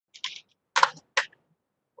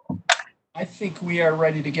I think we are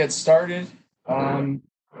ready to get started. I am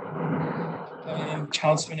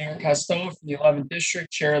Councilman Eric Costello from the 11th District,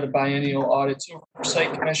 Chair of the Biennial Audits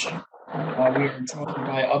Oversight Commission. We are joined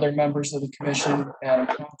by other members of the Commission, Madam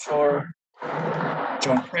Comptroller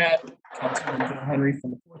Joan Pratt, Councilman Joe Henry from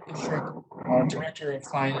the 4th District, Director of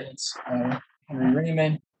Finance Henry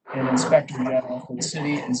Raymond, and Inspector General for the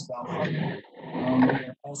City, Isabel Harmon. We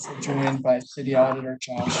are also joined by City Auditor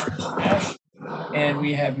Josh Ash, and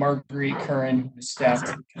we have Marguerite Curran, who is staff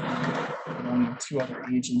to the committee, among 2 other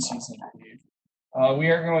agencies interviewed. We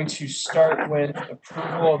are going to start with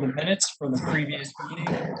approval of the minutes from the previous meeting.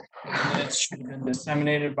 The minutes should have been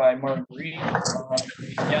disseminated by Marguerite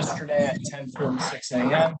yesterday at 10:46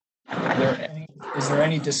 a.m. Is there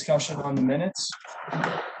any discussion on the minutes?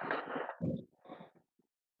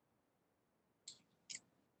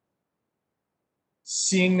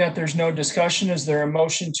 Seeing that there's no discussion, is there a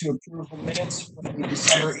motion to approve the minutes from the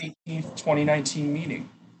December 18th, 2019 meeting?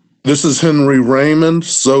 This is Henry Raymond,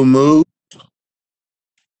 so moved.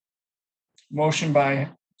 Motion by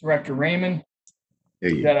Director Raymond.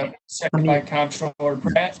 Got a second by Comptroller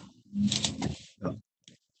Pratt.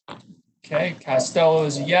 Okay, Costello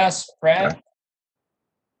is a yes. Pratt?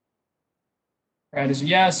 Pratt is a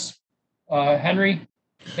yes. Henry?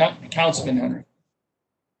 Councilman Henry.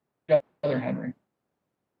 Other Henry.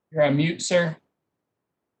 You're on mute, sir.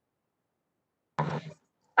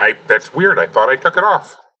 That's weird. I thought I took it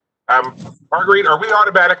off. Marguerite, are we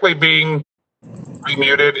automatically being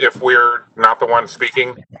remuted if we're not the one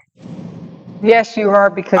speaking? Yes, you are,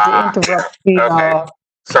 because you interrupt the. Okay.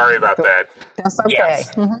 Sorry about that. That's okay.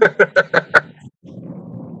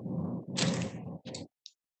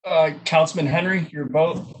 Yes. Councilman Henry, your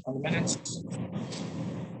vote on the minutes.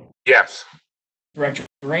 Yes. Director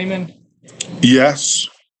Raymond. Yes.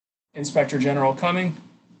 Inspector General Cumming.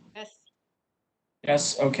 Yes.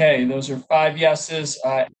 Yes. Okay. Those are 5 yeses.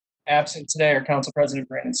 Absent today are Council President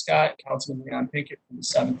Brandon Scott, Councilman Leon Pinkett from the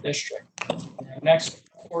 7th District. Next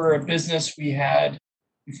order of business, we had,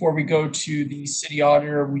 before we go to the city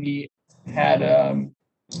auditor, we had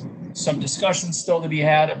some discussion still to be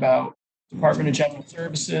had about Department of General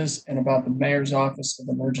Services and about the Mayor's Office of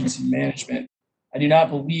Emergency Management. I do not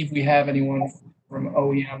believe we have anyone from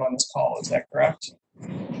OEM on this call. Is that correct?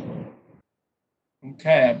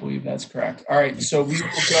 Okay, I believe that's correct. All right, so we will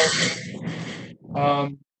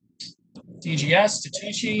go DGS to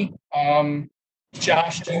Tichy.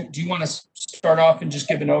 Josh, do you want to start off and just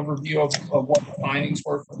give an overview of what the findings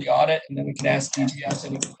were for the audit, and then we can ask DGS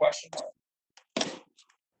any questions?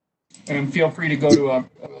 And feel free to go to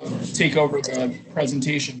take over the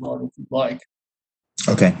presentation mode if you'd like.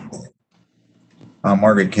 Okay.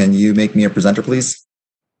 Margaret, can you make me a presenter, please?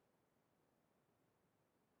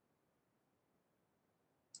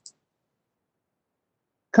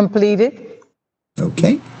 Completed.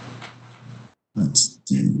 Okay. Let's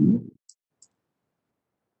do.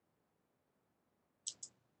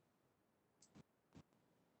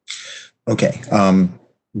 Okay.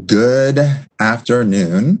 Good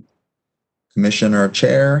afternoon, Commissioner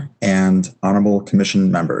Chair and Honorable Commission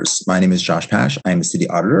members. My name is Josh Pash. I am the City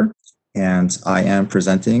Auditor, and I am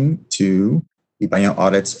presenting to the Biennial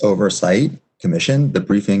Audits Oversight Commission the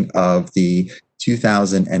briefing of the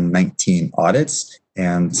 2019 audits.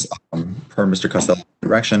 And per Mr. Costello's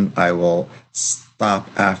direction, I will stop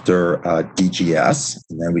after DGS,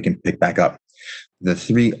 and then we can pick back up. The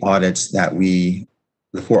 4 audits that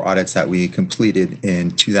we completed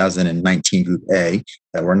in 2019 Group A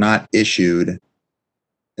that were not issued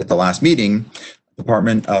at the last meeting: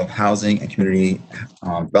 Department of Housing and Community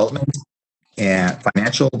Development and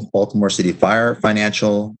Financial, Baltimore City Fire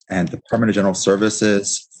Financial, and Department of General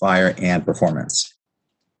Services Fire and Performance.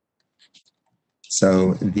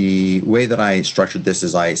 So the way that I structured this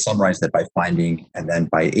is I summarized it by finding and then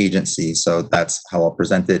by agency. So that's how I'll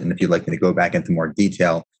present it. And if you'd like me to go back into more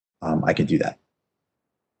detail, I can do that.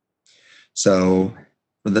 So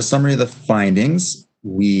for the summary of the findings,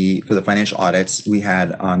 for the financial audits, we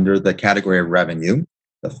had under the category of revenue,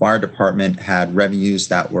 the fire department had revenues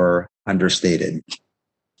that were understated.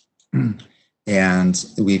 And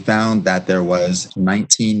we found that there was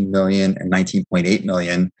 19 million and 19.8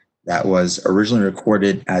 million that was originally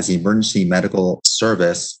recorded as emergency medical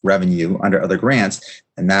service revenue under other grants,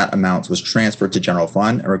 and that amount was transferred to general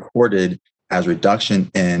fund and recorded as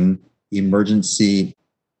reduction in emergency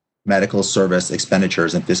medical service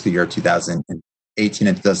expenditures in fiscal year 2018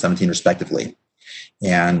 and 2017 respectively.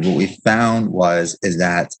 And what we found is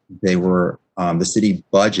that they were the city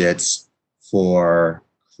budgets for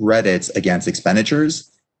credits against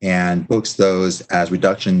expenditures and books those as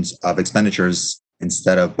reductions of expenditures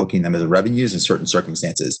instead of booking them as revenues in certain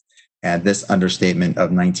circumstances. And this understatement of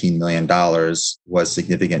 $19 million was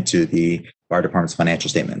significant to the fire department's financial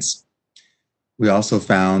statements. We also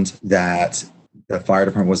found that the fire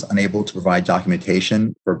department was unable to provide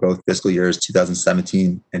documentation for both fiscal years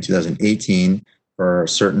 2017 and 2018 for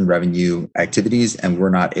certain revenue activities, and we're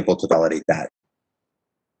not able to validate that.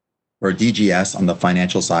 For DGS on the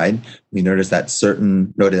financial side, we noted that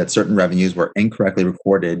certain revenues were incorrectly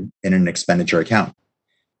recorded in an expenditure account.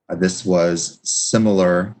 This was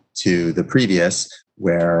similar to the previous,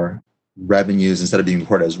 where revenues, instead of being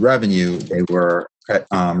recorded as revenue, they were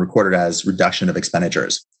recorded as reduction of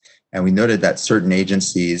expenditures. And we noted that certain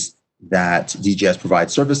agencies that DGS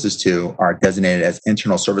provides services to are designated as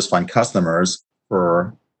internal service fund customers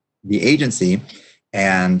for the agency,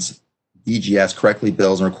 and DGS correctly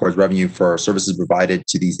bills and records revenue for services provided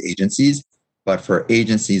to these agencies. But for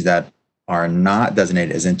agencies that are not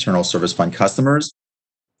designated as internal service fund customers,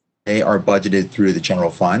 they are budgeted through the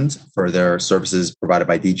general fund for their services provided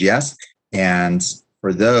by DGS. And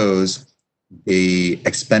for those, the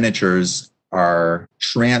expenditures are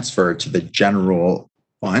transferred to the general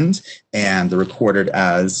fund and they're recorded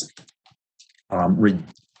as a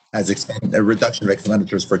reduction of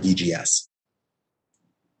expenditures for DGS.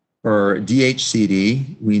 For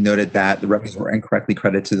DHCD, we noted that the revenues were incorrectly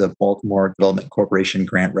credited to the Baltimore Development Corporation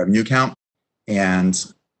grant revenue account. And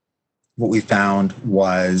what we found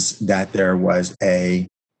was that there was a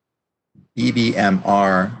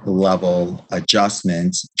BBMR level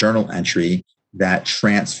adjustment journal entry that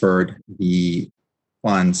transferred the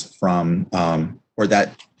funds from, or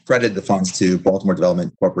that credited the funds to Baltimore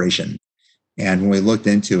Development Corporation. And when we looked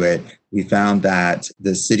into it, we found that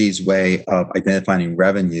the city's way of identifying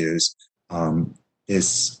revenues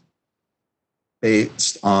is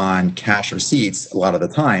based on cash receipts a lot of the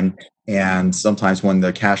time. And sometimes when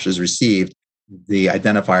the cash is received, the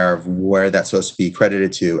identifier of where that's supposed to be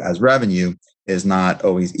credited to as revenue is not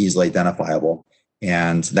always easily identifiable.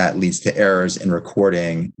 And that leads to errors in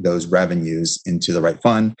recording those revenues into the right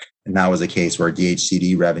fund. And that was a case where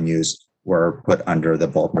DHCD revenues were put under the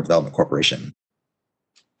Baltimore Development Corporation.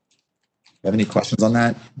 Have any questions on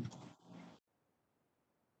that?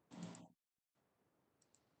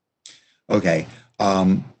 Okay.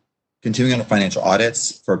 Continuing on the financial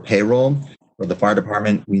audits for payroll, for the fire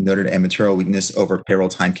department, we noted a material weakness over payroll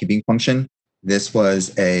timekeeping function. This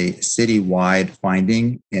was a citywide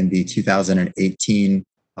finding in the 2018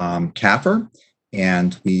 CAFR.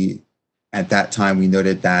 And at that time, we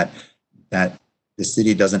noted that the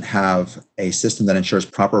city doesn't have a system that ensures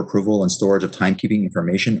proper approval and storage of timekeeping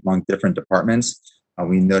information among different departments.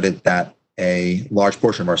 We noted that a large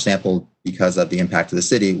portion of our sample, because of the impact of the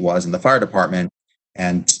city, was in the fire department,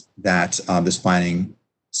 and that this finding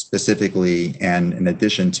specifically, and in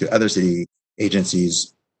addition to other city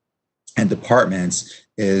agencies and departments,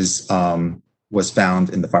 was found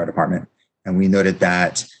in the fire department. And we noted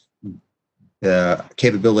that the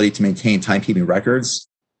capability to maintain timekeeping records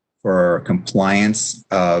for compliance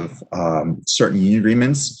of certain union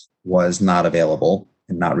agreements was not available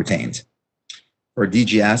and not retained. For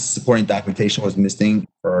DGS, supporting documentation was missing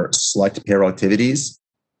for select payroll activities.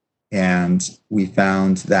 And we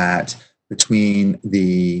found that between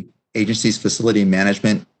the agency's facility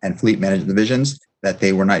management and fleet management divisions, that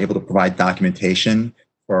they were not able to provide documentation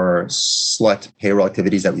for select payroll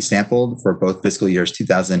activities that we sampled for both fiscal years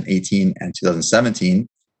 2018 and 2017.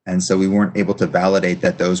 And so we weren't able to validate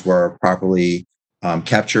that those were properly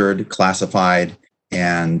captured, classified,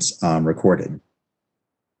 and recorded.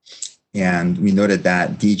 And we noted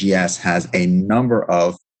that DGS has a number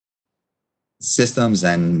of systems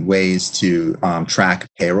and ways to track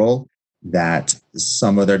payroll, that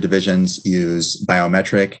some of their divisions use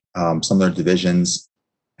biometric, some of their divisions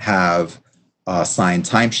have signed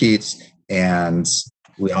timesheets, and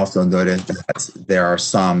we also noted that there are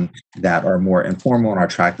some that are more informal and are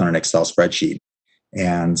tracked on an Excel spreadsheet.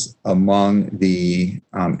 And among the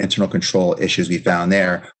internal control issues we found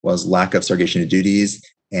there was lack of segregation of duties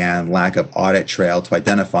and lack of audit trail to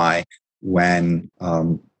identify when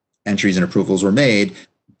entries and approvals were made,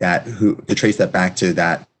 to trace that back to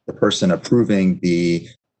that the person approving the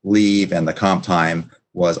leave and the comp time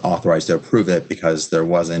was authorized to approve it, because there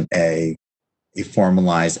wasn't a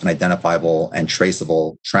formalized and identifiable and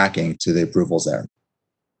traceable tracking to the approvals there.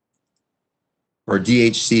 For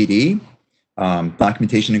DHCD,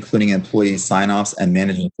 documentation including employee sign-offs and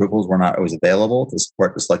management approvals were not always available to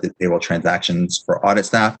support the selected payroll transactions for audit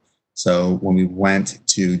staff. So when we went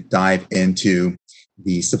to dive into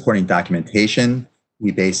the supporting documentation,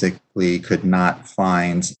 we basically could not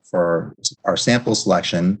find for our sample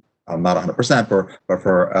selection, not 100%, but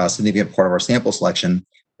for a significant part of our sample selection,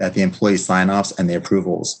 that the employee sign-offs and the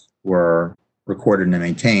approvals were recorded and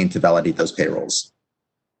maintained to validate those payrolls.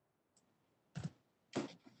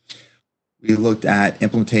 We looked at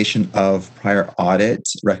implementation of prior audit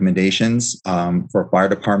recommendations. For fire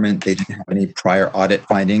department, they didn't have any prior audit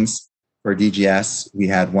findings. For DGS, we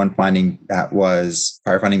had one finding that was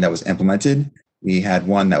prior finding that was implemented. We had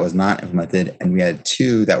one that was not implemented, and we had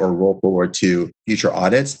two that were rolled forward to future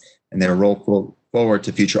audits. And they were rolled forward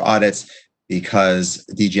to future audits because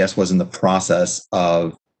DGS was in the process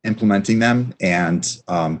of implementing them and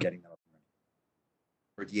getting them.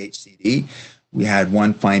 For DHCD, we had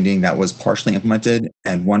one finding that was partially implemented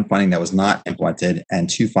and one finding that was not implemented, and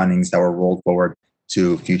two findings that were rolled forward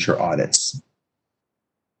to future audits.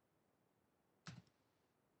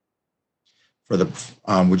 For the,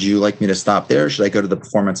 would you like me to stop there? Or should I go to the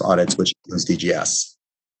performance audits, which includes DGS?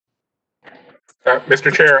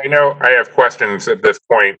 Mr. Chair, I know I have questions at this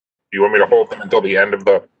point. Do you want me to hold them until the end of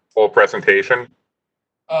the whole presentation?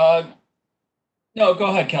 No, go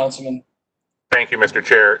ahead, Councilman. Thank you, Mr.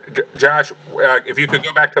 Chair. Josh, if you could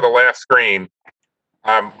go back to the last screen,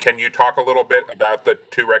 can you talk a little bit about the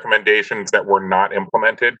two recommendations that were not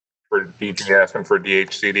implemented for DGS and for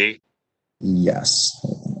DHCD? Yes.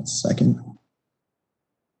 Hold on a second.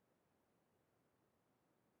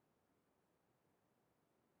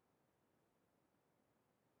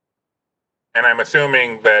 And I'm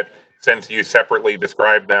assuming that since you separately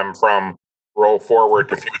described them from roll forward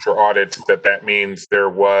to future audits, that means there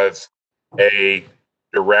was a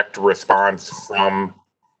direct response from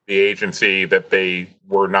the agency that they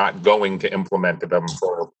were not going to implement them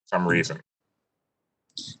for some reason.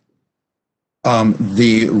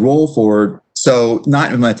 The roll forward, so not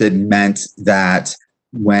implemented meant that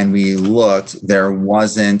when we looked, there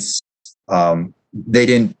wasn't, they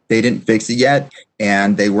didn't fix it yet,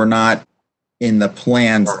 and they were not in the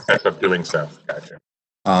plans of doing so. Gotcha.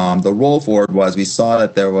 The roll forward was we saw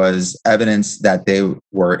that there was evidence that they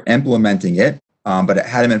were implementing it, but it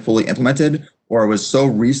hadn't been fully implemented, or it was so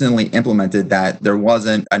recently implemented that there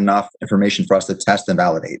wasn't enough information for us to test and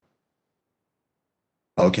validate.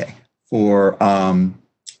 Okay, for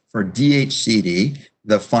DHCD,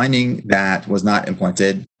 the finding that was not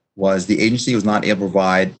implemented was the agency was not able to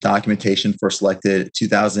provide documentation for selected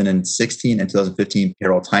 2016 and 2015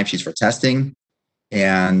 payroll timesheets for testing.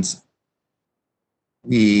 And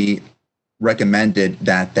we recommended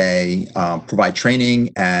that they provide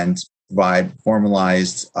training and provide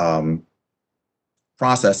formalized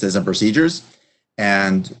processes and procedures.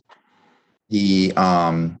 And we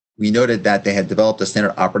noted that they had developed a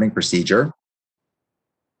standard operating procedure,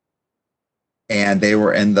 and they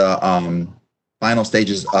were in the final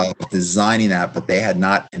stages of designing that, but they had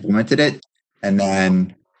not implemented it. And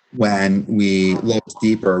then when we looked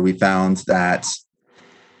deeper, we found that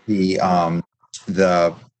the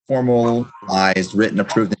formalized, written,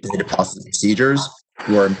 approved, and data process procedures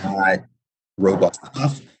were not robust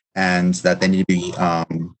enough, and that they need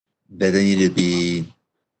to be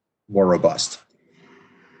more robust.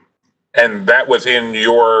 And that was in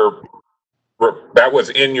your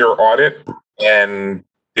audit, and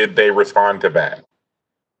did they respond to that?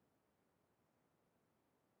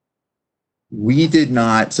 We did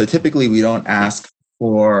not. So typically we don't ask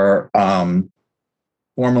for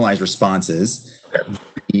formalized responses.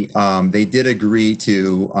 Okay. They did agree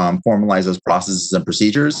to formalize those processes and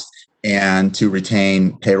procedures and to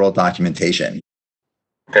retain payroll documentation.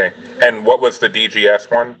 Okay. And what was the DGS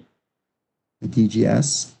one? The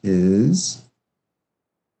DGS is...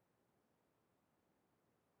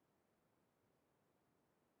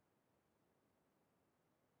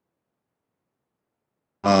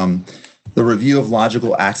 the review of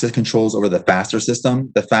logical access controls over the FASTER system.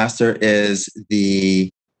 The FASTER is the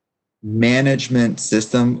management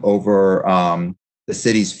system over the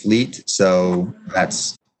city's fleet. So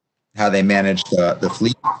that's how they manage the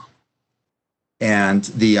fleet. And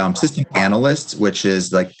the system analyst, which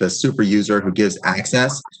is like the super user who gives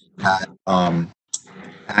access, had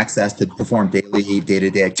access to perform daily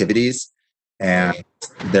day-to-day activities. And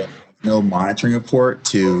there no monitoring report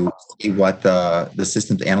to see what the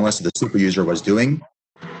systems analyst or the super user was doing.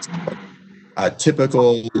 A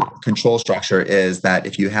typical control structure is that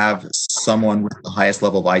if you have someone with the highest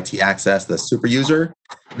level of IT access, the super user,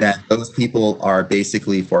 then those people are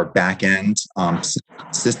basically for back-end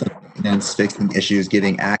system maintenance, fixing issues,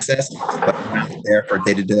 giving access, but not there for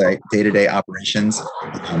day-to-day operations,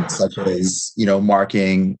 such as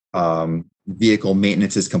marking vehicle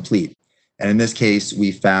maintenance is complete. And in this case,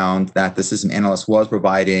 we found that the system analyst was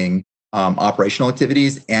providing operational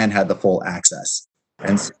activities and had the full access.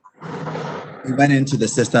 And so we went into the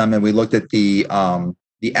system and we looked at the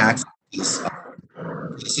access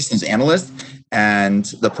systems analyst, and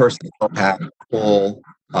the person still had full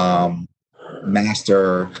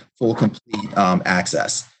master, full complete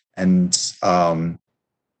access. And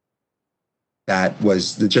that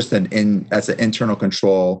was just that's an internal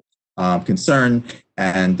control concern.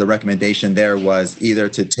 And the recommendation there was either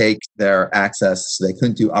to take their access so they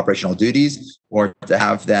couldn't do operational duties, or to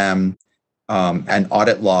have them an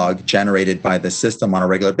audit log generated by the system on a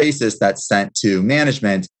regular basis that's sent to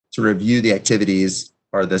management to review the activities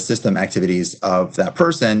or the system activities of that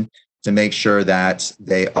person to make sure that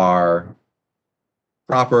they are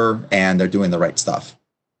proper and they're doing the right stuff.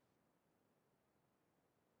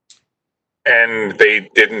 And they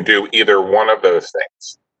didn't do either one of those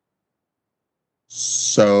things.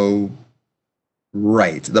 So,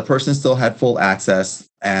 right, the person still had full access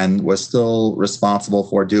and was still responsible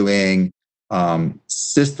for doing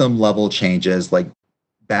system level changes, like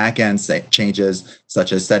back end changes,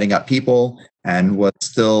 such as setting up people, and was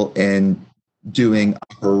still in doing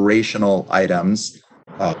operational items.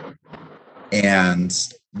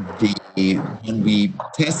 And when we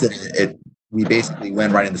tested it, we basically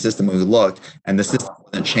went right in the system and we looked, and the system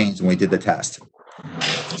wasn't changed when we did the test.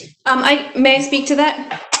 May I speak to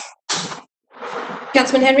that,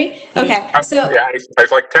 Councilman Henry? Okay, so yeah, I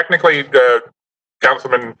was like, technically,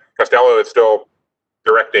 Councilman Costello is still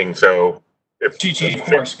directing, so if Chichi, of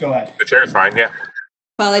course, go ahead. The chair's fine, yeah.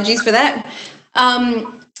 apologies for that.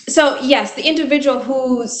 So yes, the individual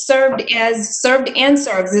who served and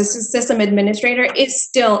serves as a system administrator is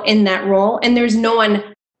still in that role, and there's no one,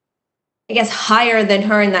 I guess, higher than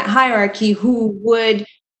her in that hierarchy who would.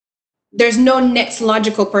 There's no next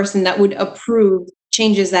logical person that would approve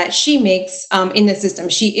changes that she makes in the system.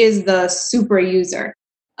 She is the super user.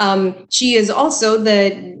 She is also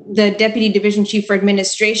the deputy division chief for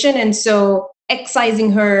administration, and so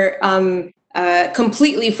excising her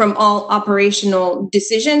completely from all operational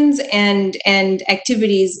decisions and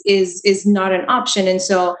activities is not an option. And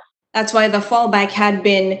so that's why the fallback had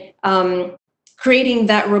been creating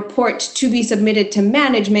that report to be submitted to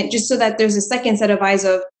management, just so that there's a second set of eyes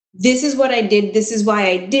of, this is what I did, this is why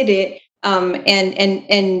I did it,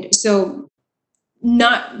 and so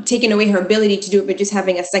not taking away her ability to do it, but just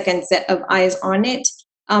having a second set of eyes on it.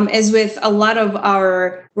 As with a lot of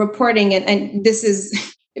our reporting, and this is,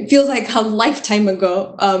 it feels like a lifetime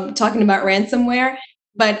ago, talking about ransomware,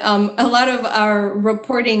 but a lot of our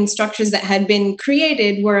reporting structures that had been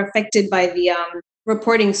created were affected by the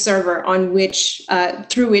reporting server on which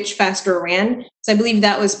through which FASTR ran. So I believe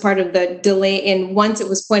that was part of the delay in, once it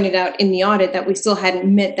was pointed out in the audit that we still hadn't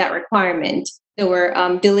met that requirement. There were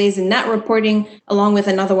delays in that reporting, along with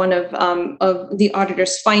another one of the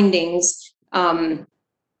auditor's findings about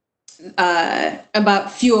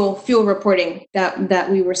fuel reporting that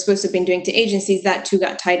we were supposed to have been doing to agencies. That too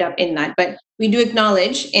got tied up in that. But we do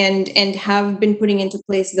acknowledge and have been putting into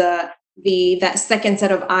place that second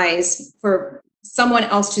set of eyes for someone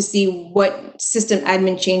else to see what system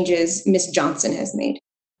admin changes Ms. Johnson has made.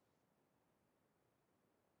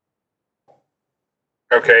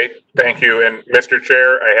 Okay, thank you. And Mr.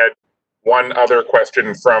 Chair, I had one other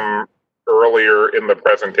question from earlier in the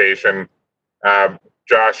presentation.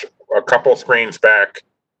 Josh, a couple screens back,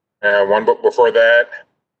 one book before that.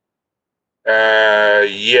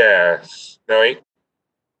 Yes, no, wait.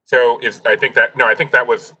 So I think that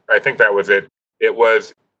was it.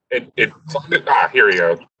 It sounded, here we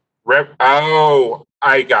go.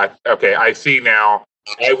 Okay, I see now.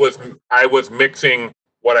 I was mixing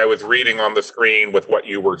what I was reading on the screen with what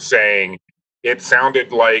you were saying. It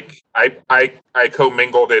sounded like I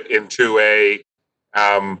commingled it into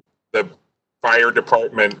the fire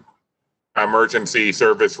department emergency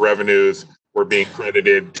service revenues were being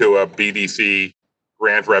credited to a BDC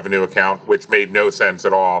grant revenue account, which made no sense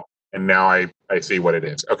at all. And now I see what it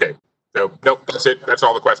is. Okay. So, nope, that's it. That's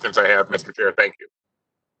all the questions I have, Mr. Chair. Thank you.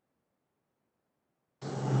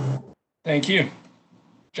 Thank you.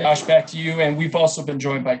 Josh, back to you. And we've also been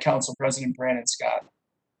joined by Council President Brandon Scott.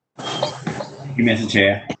 Thank you, Mr.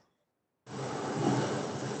 Chair.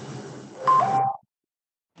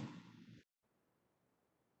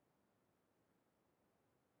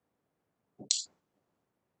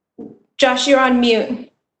 Josh, you're on mute.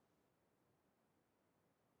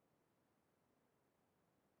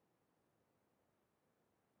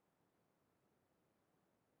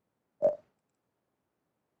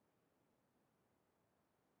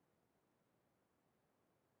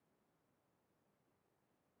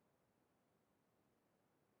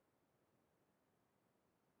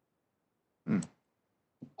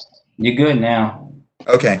 You're good now.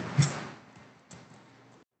 Okay.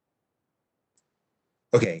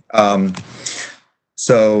 Okay.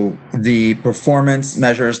 So the performance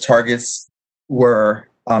measures targets were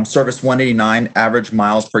Service 189, average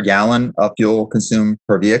miles per gallon of fuel consumed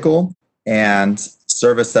per vehicle, and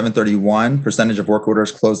Service 731, percentage of work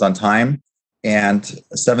orders closed on time, and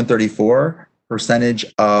 734, percentage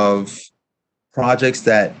of projects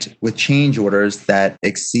that with change orders that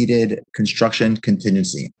exceeded construction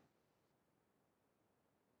contingency.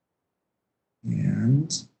 And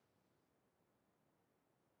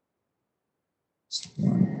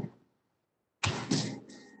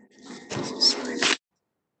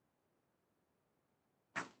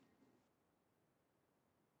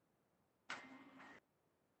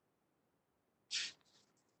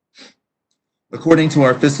according to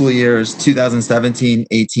our fiscal years 2017,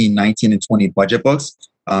 18, 19, and 20 budget books,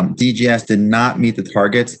 DGS did not meet the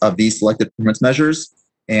targets of these selected performance measures,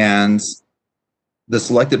 and the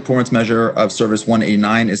selected performance measure of Service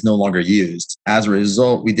 189 is no longer used. As a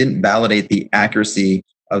result, we didn't validate the accuracy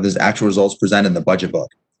of those actual results presented in the budget book.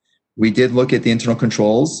 We did look at the internal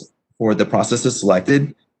controls for the processes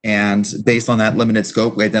selected, and based on that limited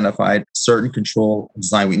scope, we identified certain control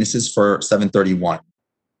design weaknesses for 731.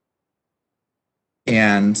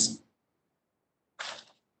 And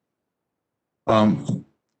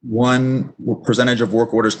one percentage of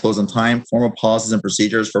work orders closed on time, formal policies and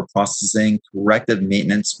procedures for processing corrective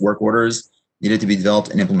maintenance work orders needed to be developed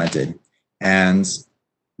and implemented. And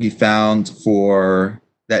we found for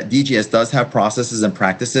that DGS does have processes and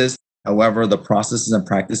practices. However, the processes and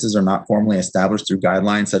practices are not formally established through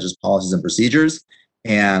guidelines such as policies and procedures.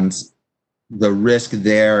 And the risk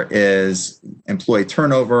there is employee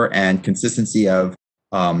turnover and consistency of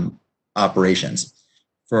operations.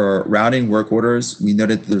 For routing work orders, we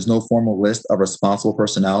noted that there's no formal list of responsible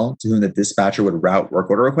personnel to whom the dispatcher would route work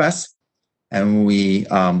order requests. And when we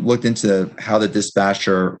looked into how the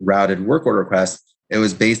dispatcher routed work order requests, it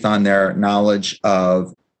was based on their knowledge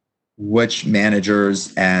of which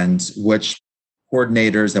managers and which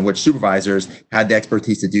coordinators and which supervisors had the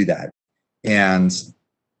expertise to do that. And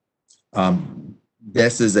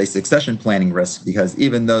this is a succession planning risk because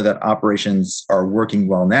even though that operations are working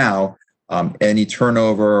well now, any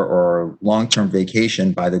turnover or long-term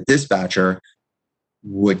vacation by the dispatcher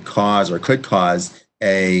would cause or could cause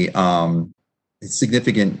a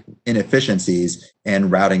significant inefficiencies in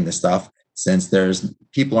routing the stuff, since there's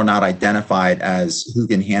people are not identified as who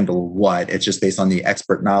can handle what. It's just based on the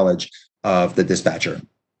expert knowledge of the dispatcher.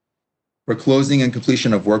 For closing and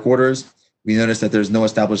completion of work orders, we noticed that there's no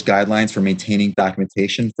established guidelines for maintaining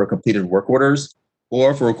documentation for completed work orders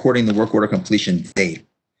or for recording the work order completion date.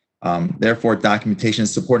 Therefore, documentation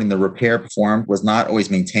supporting the repair performed was not always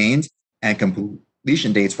maintained, and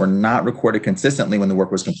completion dates were not recorded consistently when the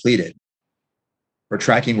work was completed. For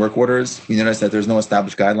tracking work orders, we noticed that there's no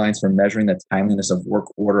established guidelines for measuring the timeliness of work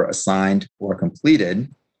order assigned or completed,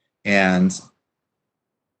 and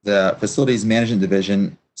the Facilities Management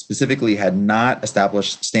Division specifically had not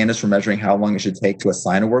established standards for measuring how long it should take to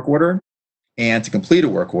assign a work order and to complete a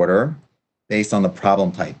work order based on the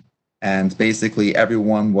problem type. And basically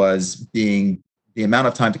everyone was being, the amount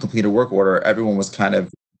of time to complete a work order, everyone was kind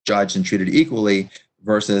of judged and treated equally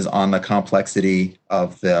versus on the complexity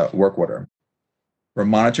of the work order. For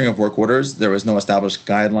monitoring of work orders, there was no established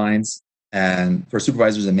guidelines and for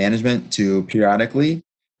supervisors and management to periodically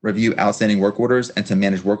review outstanding work orders and to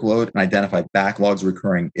manage workload and identify backlogs,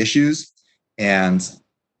 recurring issues. And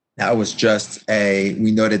that was just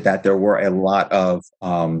we noted that there were a lot of,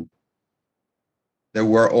 there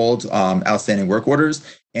were old outstanding work orders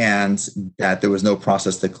and that there was no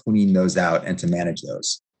process to clean those out and to manage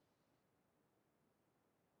those.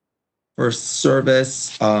 For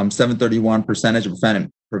service, 731 percentage of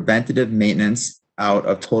preventative maintenance out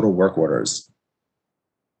of total work orders.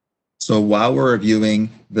 So while we're reviewing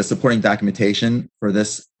the supporting documentation for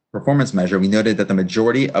this performance measure, we noted that the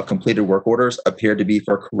majority of completed work orders appeared to be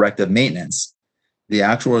for corrective maintenance. The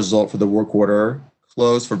actual result for the work order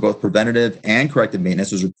closed for both preventative and corrective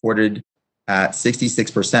maintenance was reported at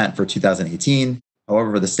 66% for 2018.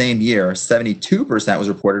 However, for the same year, 72% was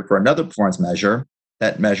reported for another performance measure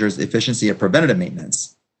that measures efficiency of preventative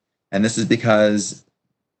maintenance. And this is because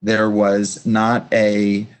there was not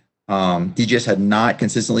DGS had not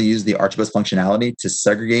consistently used the Archibus functionality to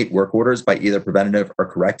segregate work orders by either preventative or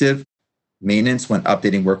corrective maintenance when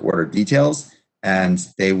updating work order details, and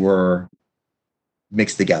they were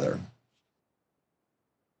mixed together.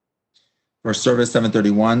 For Service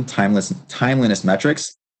 731, timeliness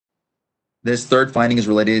metrics, this third finding is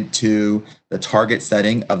related to the target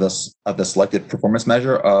setting of the selected performance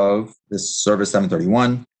measure of this Service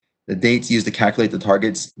 731. The dates used to calculate the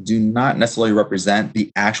targets do not necessarily represent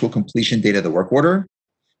the actual completion date of the work order.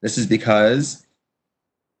 This is because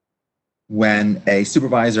when a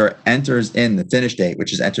supervisor enters in the finish date,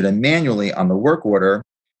 which is entered in manually on the work order,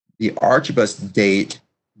 the archibus date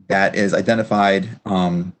that is identified,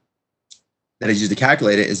 that is used to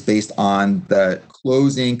calculate it, is based on the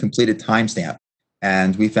closing completed timestamp.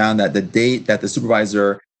 And we found that the date that the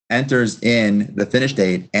supervisor enters in the finish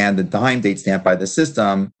date and the time date stamped by the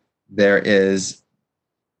system, there is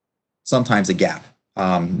sometimes a gap.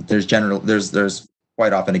 There's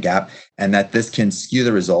quite often a gap, and that this can skew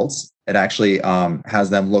the results. It actually has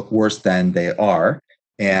them look worse than they are,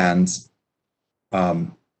 and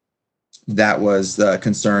that was the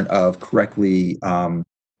concern of correctly of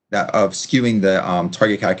skewing the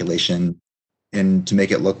target calculation and to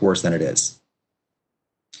make it look worse than it is.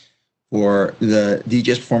 For the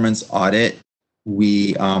DGS performance audit,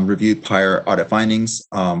 we reviewed prior audit findings.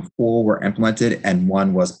 4 were implemented and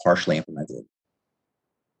 1 was partially implemented.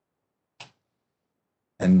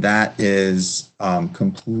 And that is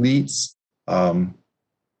completes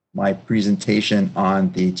my presentation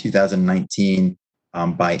on the 2019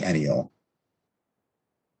 biennial.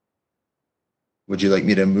 Would you like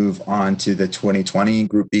me to move on to the 2020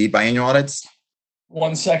 Group B biannual audits?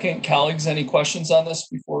 1 second, colleagues, any questions on this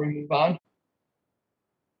before we move on?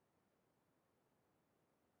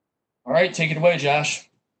 All right, take it away, Josh.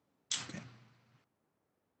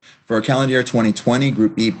 For calendar year 2020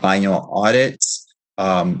 Group B biannual audits,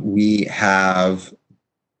 we have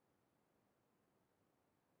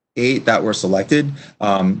 8 that were selected.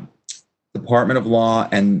 Department of Law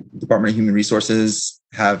and Department of Human Resources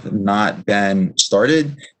have not been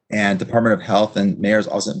started, and Department of Health and Mayor's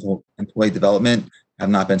Office of Employee Development have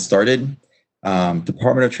not been started.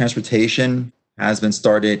 Department of Transportation has been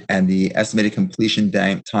started, and the estimated completion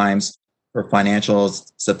times for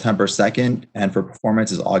financials September 2nd, and for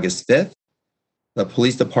performance is August 5th. The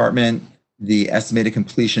Police Department, the estimated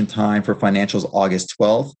completion time for financials August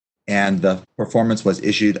 12th, and the performance was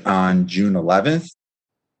issued on June 11th.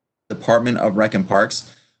 Department of Rec and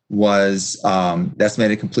Parks was the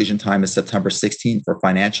estimated completion time is September 16th for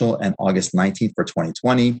financial and August 19th for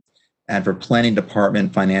 2020. And for Planning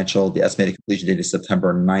Department financial, the estimated completion date is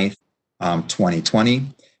September 9th, 2020.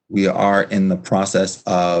 We are in the process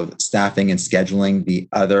of staffing and scheduling the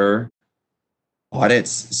other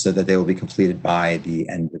audits so that they will be completed by the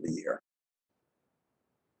end of the year.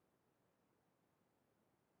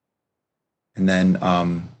 And then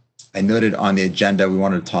I noted on the agenda, we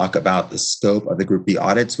wanted to talk about the scope of the Group B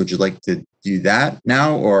audits. Would you like to do that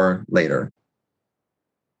now or later?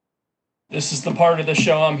 This is the part of the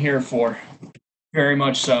show I'm here for. Very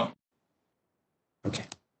much so. Okay.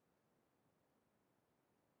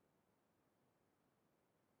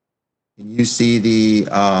 Can you see the,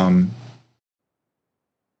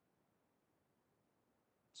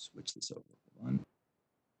 switch this over. Hold on.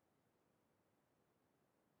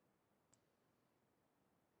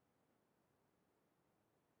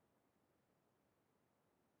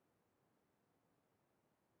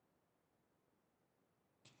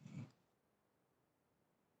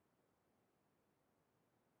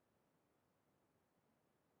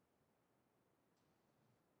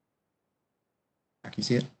 Can you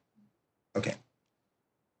see it? Okay.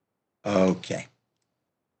 Okay.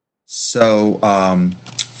 So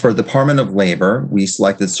for Department of Labor, we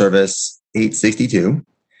selected service 862,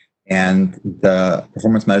 and the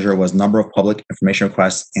performance measure was number of public information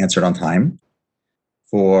requests answered on time.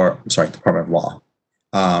 Department of Law.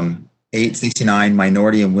 869,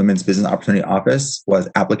 Minority and Women's Business Opportunity Office, was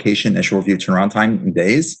application initial review turnaround time in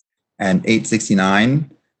days, and 869,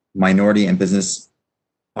 Minority and Business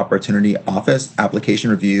Opportunity Office, application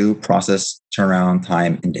review process turnaround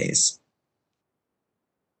time in days.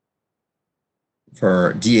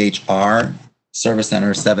 For DHR, Service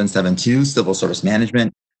Center 772, Civil Service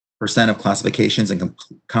Management, percent of classifications and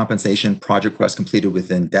compensation project requests completed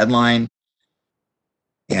within deadline,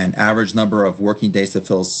 and average number of working days to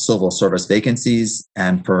fill civil service vacancies.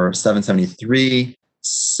 And for 773,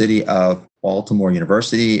 City of Baltimore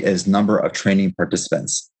University, is number of training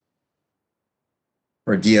participants.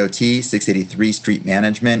 For DOT, 683, Street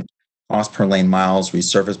Management, cost per lane miles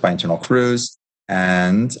resurfaced by internal crews,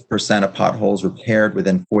 and percent of potholes repaired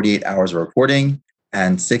within 48 hours of reporting,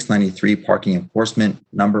 and 693, Parking Enforcement,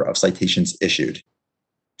 number of citations issued.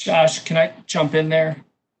 Josh, can I jump in there?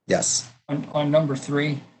 Yes. On number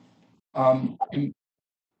 3, we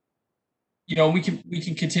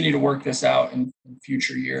can continue to work this out in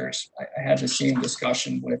future years. I had the same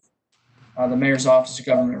discussion with the Mayor's Office of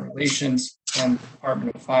Government Relations and the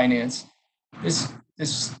Department of Finance.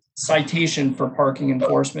 This citation for parking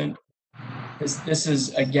enforcement, this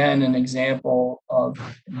is again an example of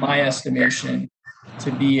my estimation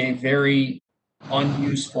to be a very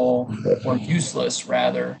unuseful or useless,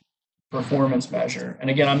 rather, performance measure. And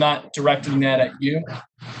again, I'm not directing that at you.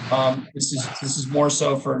 This is more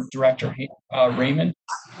so for Director Raymond.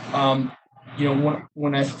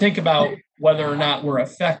 When I think about whether or not we're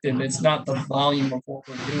effective, it's not the volume of what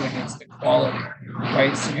we're doing, it's the quality,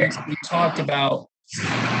 right? So we talked about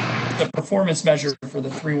the performance measure for the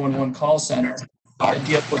 311 call center that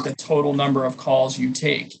deal with the total number of calls you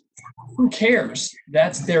take. Who cares?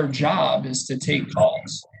 That's their job, is to take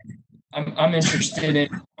calls. I'm interested in,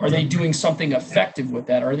 are they doing something effective with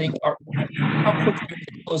that? How quickly are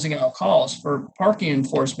they closing out calls? For parking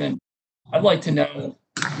enforcement, I'd like to know,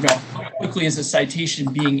 how quickly is a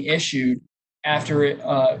citation being issued after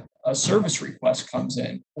a service request comes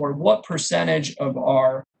in? Or what percentage of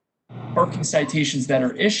our parking citations that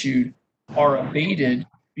are issued are abated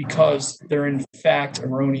because they're in fact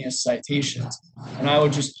erroneous citations? And I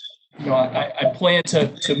would just, I plan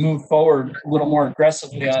to move forward a little more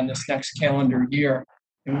aggressively on this next calendar year.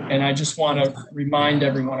 And I just want to remind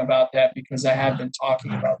everyone about that, because I have been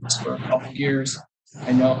talking about this for a couple of years.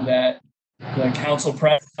 I know that the council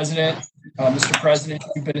president, Mr. President,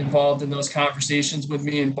 you've been involved in those conversations with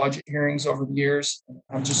me in budget hearings over the years.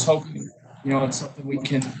 I'm just hoping, it's something we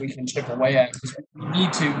can chip away at, because we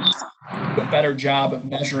need to do a better job of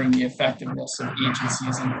measuring the effectiveness of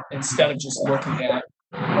agencies instead of just looking at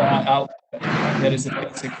raw output that is the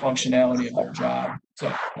basic functionality of their job.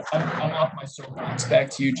 So I'm off my soapbox. Back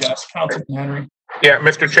to you, Josh. Councilman Henry. Yeah,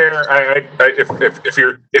 Mr. Chair,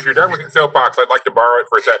 if you're done with the soapbox, I'd like to borrow it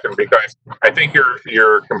for a second, because I think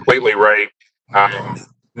you're completely right.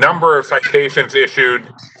 Number of citations issued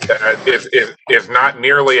is not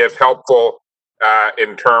nearly as helpful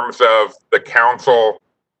in terms of the council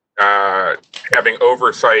having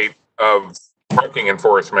oversight of parking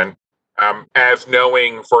enforcement, as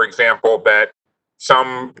knowing, for example, that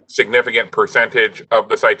some significant percentage of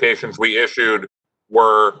the citations we issued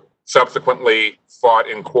were subsequently fought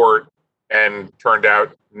in court and turned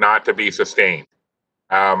out not to be sustained.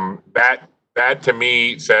 That to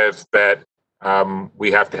me says that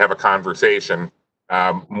we have to have a conversation,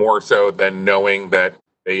 more so than knowing that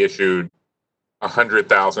they issued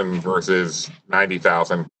 100,000 versus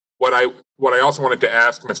 90,000. What I also wanted to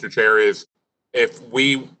ask, Mr. Chair, is if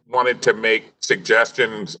we wanted to make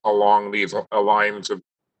suggestions along these lines of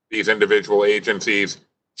these individual agencies,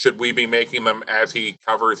 should we be making them as he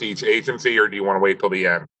covers each agency, or do you want to wait till the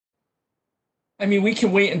end? I mean, we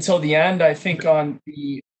can wait until the end. I think on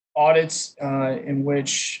the audits in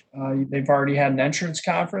which they've already had an entrance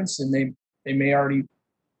conference, and they may already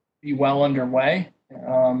be well underway.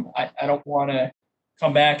 I don't want to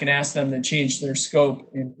come back and ask them to change their scope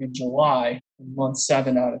in July, in month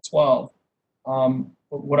 7 out of 12.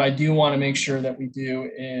 But what I do want to make sure that we do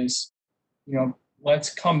is,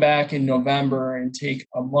 let's come back in November and take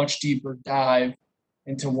a much deeper dive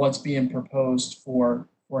into what's being proposed for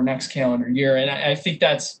next calendar year. And I think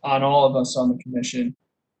that's on all of us on the commission.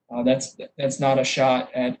 That's not a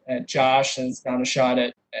shot at Josh, and it's not a shot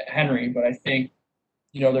at Henry, but I think,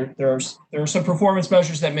 there are some performance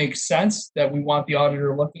measures that make sense that we want the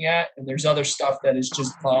auditor looking at, and there's other stuff that is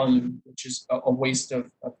just volume, which is a waste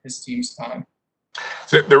of his team's time.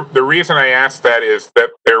 So the reason I asked that is that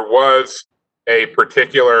there was a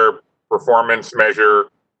particular performance measure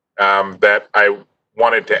that I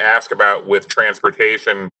wanted to ask about with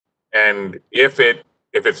transportation, and if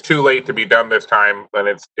it's too late to be done this time, then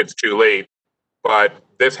it's too late. But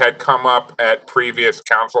this had come up at previous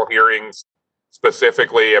council hearings,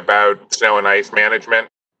 specifically about snow and ice management.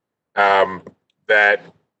 That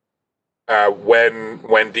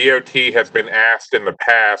when DOT has been asked in the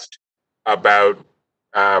past about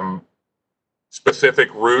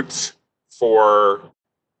specific routes for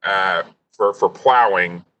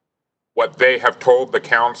plowing, what they have told the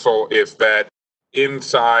council is that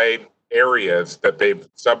inside areas, that they've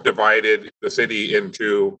subdivided the city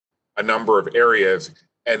into a number of areas,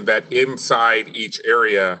 and that inside each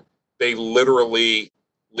area, they literally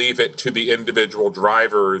leave it to the individual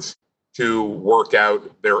drivers to work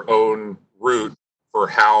out their own route for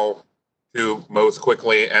how to most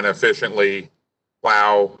quickly and efficiently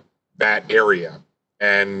plow that area.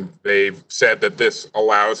 And they've said that this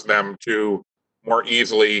allows them to more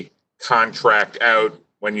easily contract out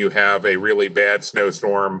when you have a really bad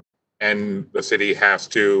snowstorm and the city has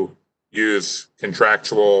to use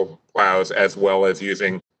contractual plows as well as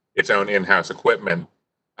using its own in-house equipment.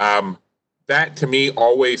 That to me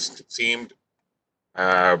always seemed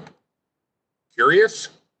curious,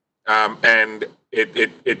 and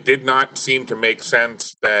it did not seem to make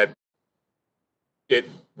sense that it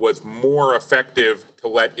was more effective to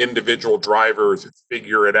let individual drivers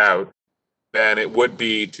figure it out than it would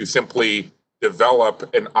be to simply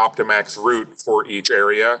develop an Optimax route for each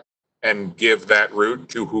area and give that route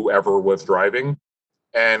to whoever was driving.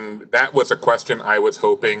 And that was a question I was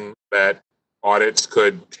hoping that audits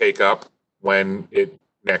could take up when it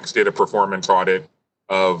next did a performance audit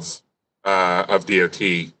of DOT.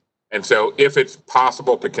 And so if it's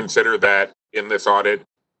possible to consider that in this audit,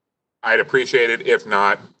 I'd appreciate it. If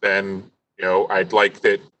not, then, you know, I'd like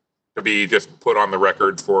it to be just put on the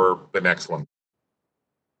record for the next one.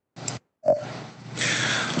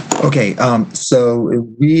 Okay, so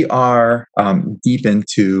we are deep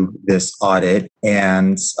into this audit,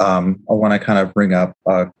 and I want to kind of bring up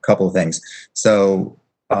a couple of things. So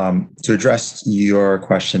to address your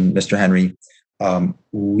question, Mr. Henry,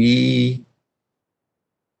 we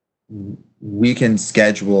can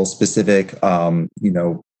schedule specific,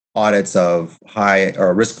 audits of high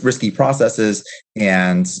or risky processes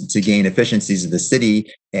and to gain efficiencies of the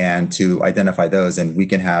city and to identify those, and we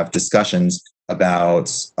can have discussions about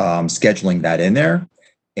scheduling that in there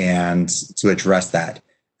and to address that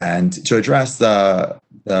and to address the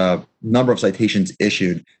number of citations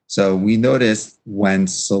issued. So we noticed when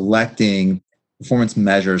selecting performance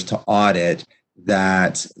measures to audit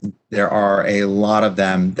that there are a lot of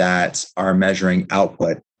them that are measuring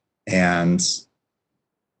output. And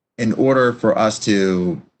in order for us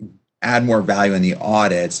to add more value in the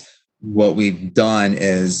audits, what we've done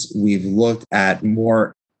is we've looked at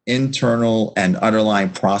more internal and underlying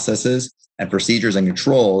processes and procedures and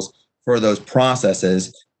controls for those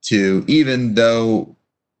processes to, even though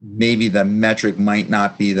maybe the metric might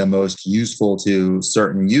not be the most useful to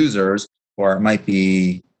certain users, or it might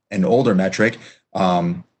be an older metric,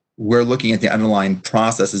 we're looking at the underlying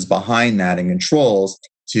processes behind that and controls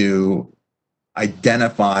to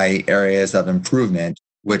identify areas of improvement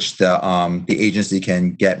which the agency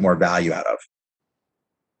can get more value out of.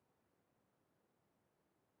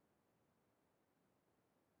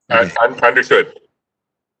 Okay. Understood.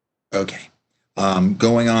 Okay.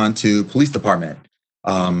 Going on to police department.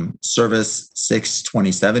 Service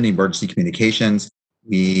 627, emergency communications.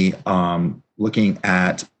 We looking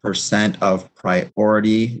at percent of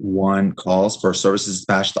priority 1 calls for services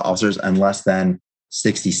dispatched to officers in less than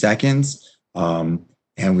 60 seconds.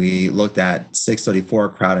 And we looked at 634,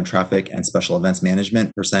 crowd and traffic and special events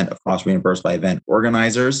management, percent of costs reimbursed by event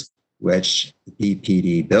organizers, which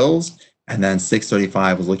BPD bills. And then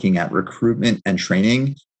 635 was looking at recruitment and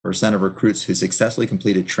training, percent of recruits who successfully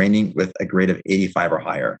completed training with a grade of 85 or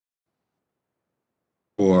higher.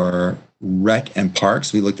 For rec and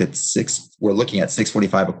parks, we're looking at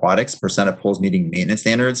 645 aquatics, percent of pools meeting maintenance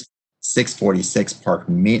standards, 646 park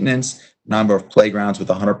maintenance, number of playgrounds with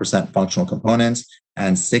 100% functional components,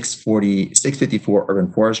 and 654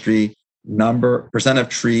 urban forestry, percent of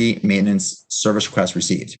tree maintenance service requests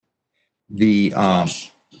received.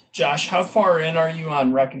 Josh, how far in are you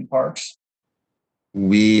on rec and parks?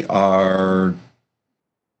 We are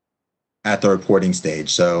at the reporting stage,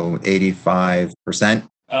 so 85%.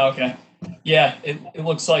 Okay. Yeah, it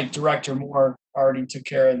looks like Director Moore already took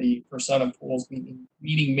care of the percent of pools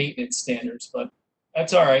meeting maintenance standards, but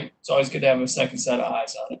that's all right. It's always good to have a second set of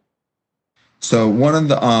eyes on it. So one of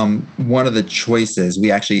the choices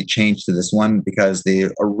we actually changed to this one because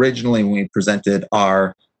originally when we presented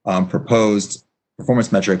our proposed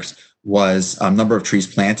performance metrics was number of trees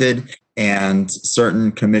planted, and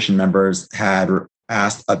certain commission members had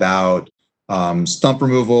asked about stump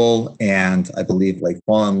removal and I believe like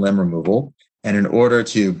fallen limb removal. And in order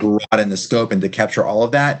to broaden the scope and to capture all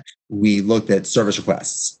of that, we looked at service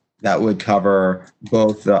requests that would cover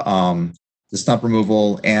both the stump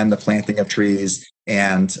removal and the planting of trees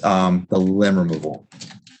and the limb removal.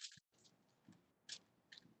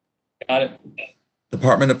 Got it.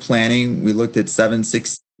 Department of Planning, we looked at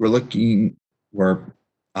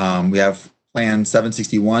we have Plan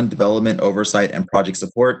 761, Development, Oversight, and Project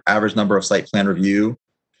Support, average number of site plan review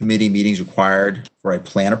committee meetings required for a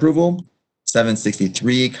plan approval.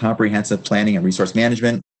 763, Comprehensive Planning and Resource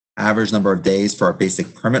Management, average number of days for a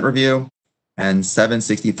basic permit review. And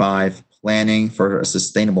 765, Planning for a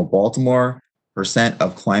Sustainable Baltimore, percent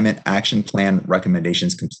of Climate Action Plan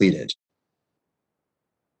recommendations completed.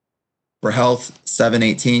 For health,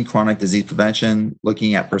 718, chronic disease prevention,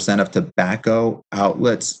 looking at percent of tobacco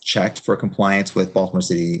outlets checked for compliance with Baltimore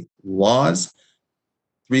City laws.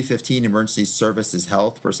 315, emergency services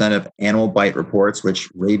health, percent of animal bite reports, which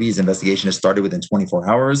rabies investigation has started within 24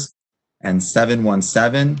 hours. And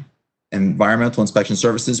 717, environmental inspection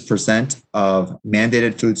services, percent of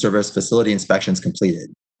mandated food service facility inspections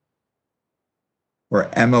completed. For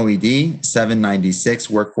MOED, 796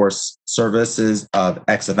 workforce services of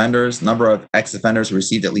ex-offenders. Number of ex-offenders who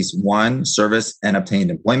received at least one service and obtained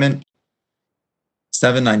employment.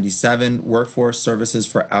 797 workforce services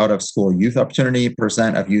for out-of-school youth opportunity.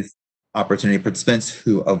 Percent of youth opportunity participants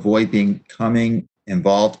who avoid becoming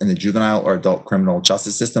involved in the juvenile or adult criminal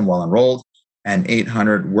justice system while enrolled. And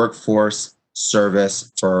 800 workforce service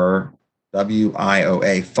for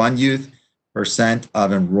WIOA fund youth. Percent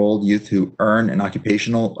of enrolled youth who earn an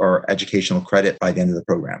occupational or educational credit by the end of the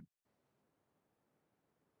program.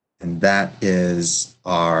 And that is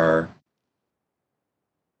our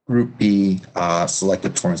Group B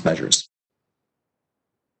selected performance measures.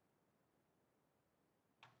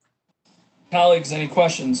 Colleagues, any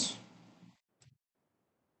questions?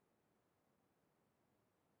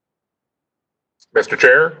 Mr.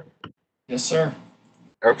 Chair? Yes, sir.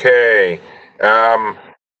 Okay. I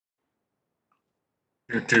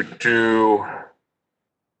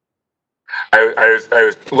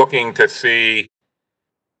was looking to see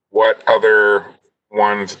what other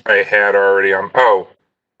ones I had already on.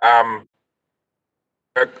 I'm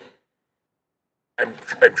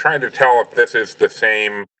trying to tell if this is the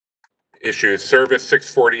same issue. Service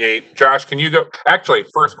 648. Josh, can you go? Actually,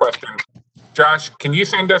 first question. Josh, can you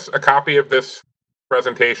send us a copy of this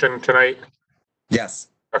presentation tonight? Yes.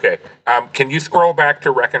 Okay. Can you scroll back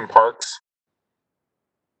to Rec and Parks?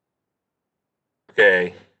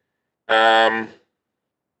 Okay.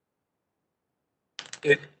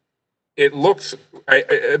 It looks.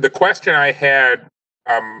 The question I had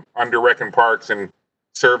under Rec and Parks and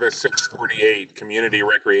Service 648 Community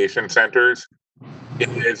Recreation Centers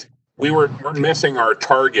is we're missing our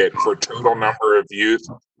target for total number of youth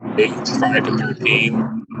aged 5 to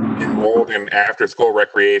 13 enrolled in after-school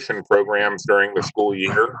recreation programs during the school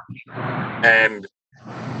year, and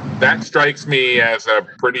that strikes me as a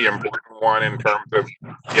pretty important one in terms of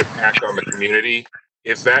impact on the community.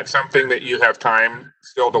 Is that something that you have time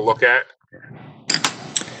still to look at?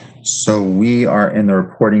 So we are in the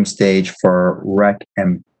reporting stage for Rec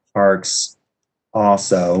and Parks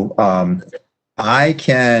also. I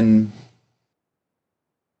can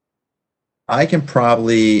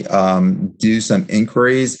probably do some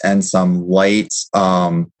inquiries and some light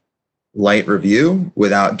review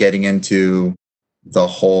without getting into the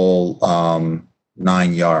whole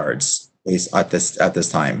 9 yards at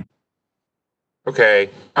this time. Okay.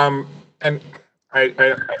 And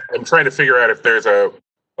I'm trying to figure out if there's a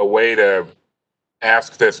way to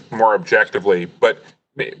ask this more objectively. But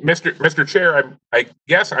Mr. Chair, I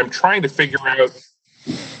guess I'm trying to figure out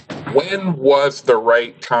when was the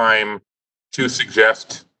right time to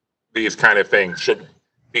suggest these kind of things.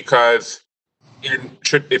 Because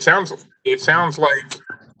it sounds like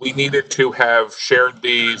we needed to have shared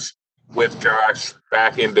these with Josh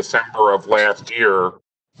back in December of last year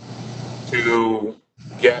to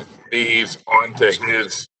get these onto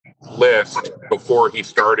his list before he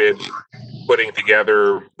started putting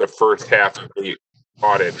together the first half of the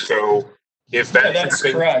audit. So is that that's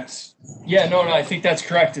something? Correct. Yeah, no, I think that's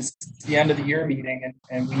correct. It's the end of the year meeting,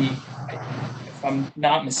 and if I'm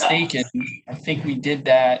not mistaken, I think we did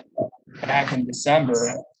that back in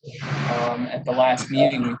December. At the last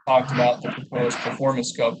meeting, we talked about the proposed performance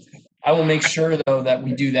scope. I will make sure, though, that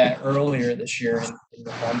we do that earlier this year in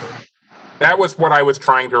November. That was what I was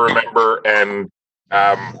trying to remember, and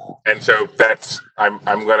so I'm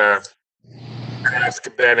gonna ask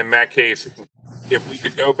then in that case if we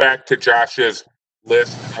could go back to Josh's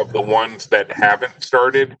list of the ones that haven't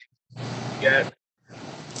started yet.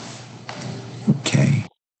 Okay.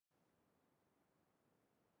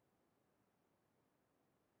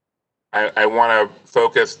 I want to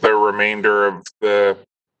focus the remainder of the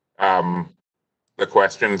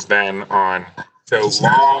questions then on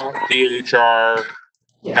law, DHR,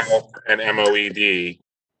 Yes. health, and MOED.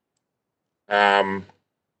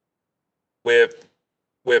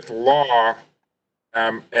 With law,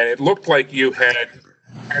 and it looked like you had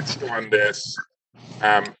touched on this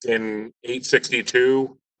in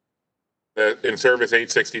 862, in Service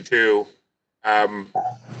 862.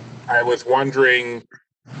 I was wondering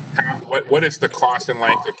what is the cost and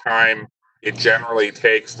length of time it generally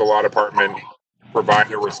takes the law department to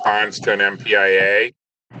provide a response to an MPIA?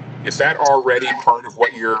 Is that already part of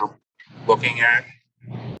what you're looking at?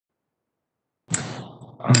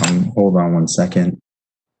 Hold on one second.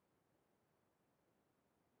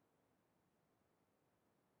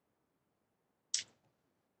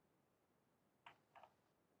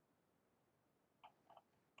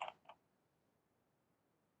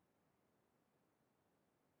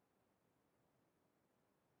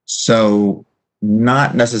 So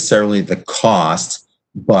not necessarily the cost,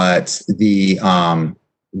 but the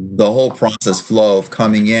whole process flow of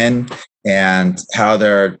coming in and how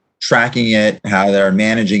they're tracking it, how they're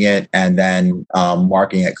managing it, and then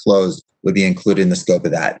marking it closed would be included in the scope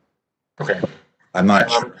of that. Okay. I'm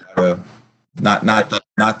not sure how to, not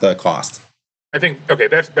the cost. I think, okay,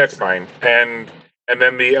 that's fine. And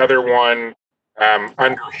then the other one,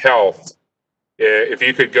 under health, if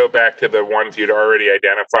you could go back to the ones you'd already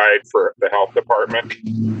identified for the health department.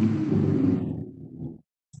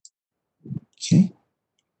 Okay.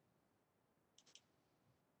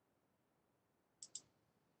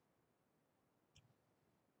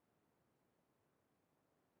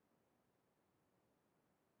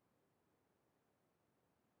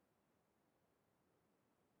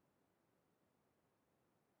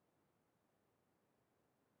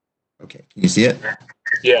 Okay, can you see it?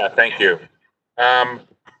 Yeah, thank you.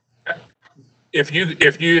 If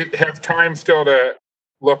you have time still to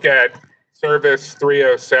look at Service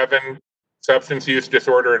 307, Substance Use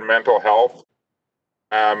Disorder and Mental Health,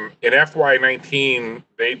 in FY19,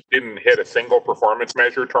 they didn't hit a single performance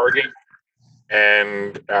measure target.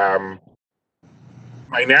 And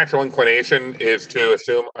my natural inclination is to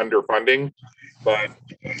assume underfunding, but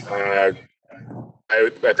I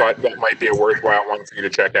thought that might be a worthwhile one for you to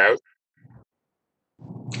check out.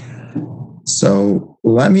 So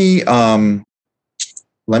let me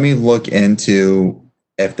look into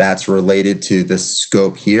if that's related to the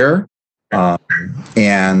scope here.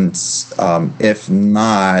 And if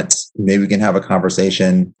not, maybe we can have a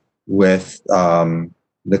conversation with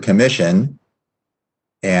the commission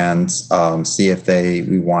and see if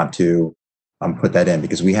we want to put that in,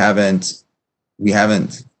 because we haven't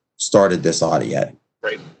started this audit yet.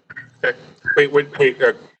 Right. Okay. Wait,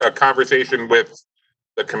 a conversation with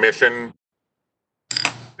the commission,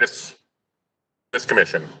 this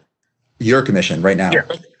commission. Your commission right now. Yeah.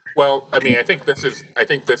 Well, I mean, I think this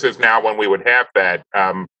is now when we would have that,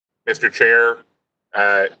 Mr. Chair.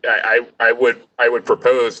 I would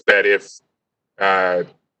propose that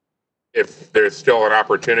if there's still an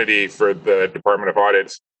opportunity for the Department of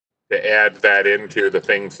Audits to add that into the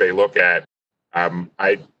things they look at,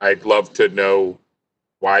 I'd love to know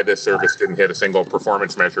why this service didn't hit a single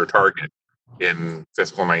performance measure target in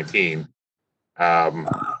fiscal 19.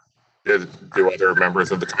 Do other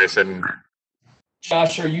members of the commission?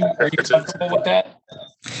 Josh, are you comfortable with that?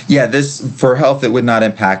 Yeah, this for health, it would not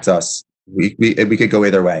impact us. We could go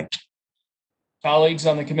either way. Colleagues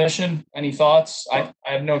on the commission, any thoughts? I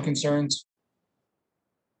have no concerns.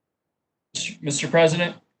 Mr.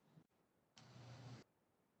 President?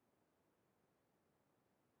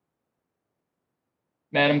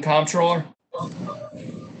 Madam Comptroller?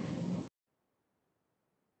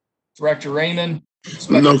 Director Raymond?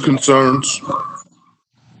 No concerns.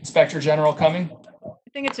 Inspector General Cumming? I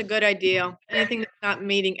think it's a good idea. Anything that's not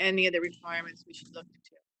meeting any of the requirements, we should look into.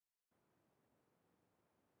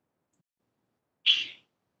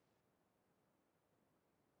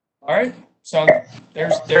 All right, so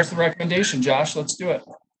there's the recommendation, Josh. Let's do it.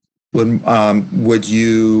 Would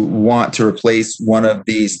you want to replace one of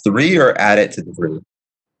these three or add it to the three?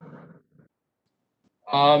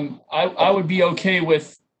 I would be okay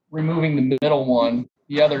with removing the middle one.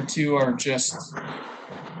 The other two are just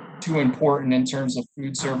too important in terms of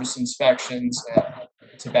food service inspections and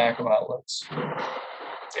tobacco outlets.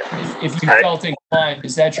 If you felt inclined,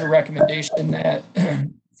 is that your recommendation that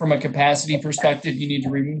from a capacity perspective, you need to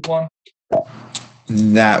remove one?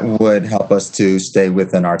 That would help us to stay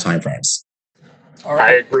within our timeframes. All right.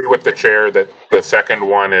 I agree with the chair that the second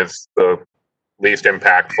one is the least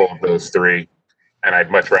impactful of those three, and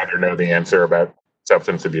I'd much rather know the answer about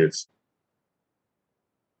substance abuse.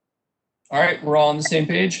 All right, we're all on the same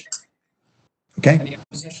page? Okay. Any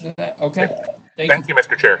opposition to that? Okay. Thank you,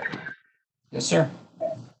 Mr. Chair. Yes, sir.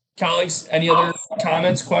 Colleagues, any other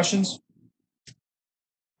comments, questions?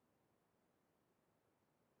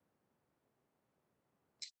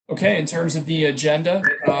 Okay, in terms of the agenda,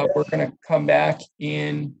 we're going to come back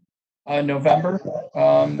in November.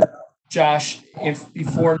 Josh, if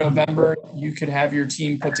before November you could have your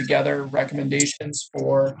team put together recommendations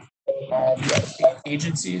for the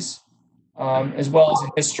agencies, as well as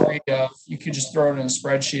a history of, you could just throw it in a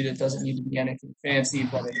spreadsheet. It doesn't need to be anything fancy,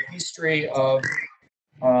 but a history of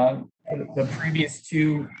the previous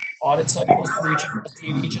two audit cycles for each of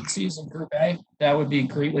the agencies in Group A. That would be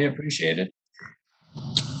greatly appreciated.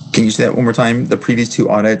 Can you say that one more time? The previous two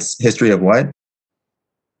audits, history of what?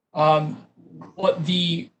 What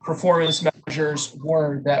the performance measures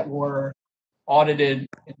were that were audited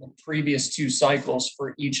in the previous two cycles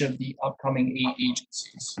for each of the upcoming 8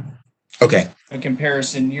 agencies. Okay. A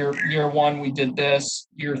comparison, year one, we did this,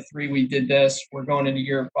 year three, we did this, we're going into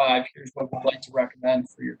year five, here's what we'd like to recommend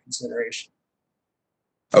for your consideration.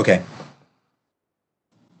 Okay.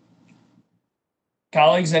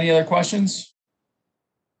 Colleagues, any other questions?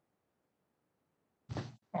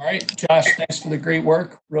 All right, Josh, thanks for the great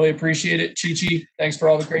work. Really appreciate it. Chi-Chi, thanks for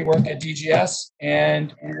all the great work at DGS.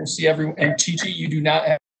 And we will see everyone. And Chi-Chi, you do not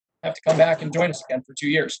have to come back and join us again for 2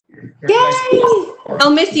 years. Yay!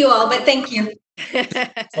 I'll miss you all, but thank you.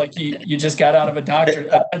 It's like you just got out of a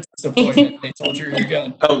doctor's appointment. They told you you're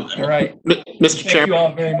good. Oh, All right. Mr. Thank Chairman. you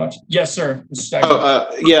all very much. Yes, sir. Mr.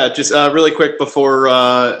 Stegman. Yeah, just really quick before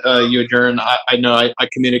you adjourn, I know I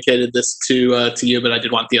communicated this to you, but I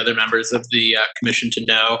did want the other members of the commission to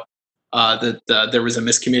know that there was a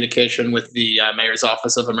miscommunication with the Mayor's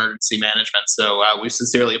Office of Emergency Management. So we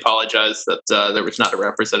sincerely apologize that there was not a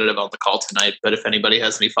representative on the call tonight. But if anybody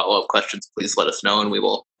has any follow-up questions, please let us know and we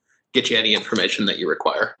will get you any information that you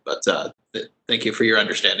require. But thank you for your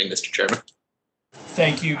understanding, Mr. Chairman.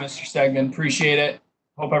 Thank you, Mr. Stegman. Appreciate it.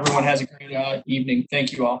 Hope everyone has a great evening.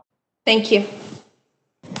 Thank you all. Thank you.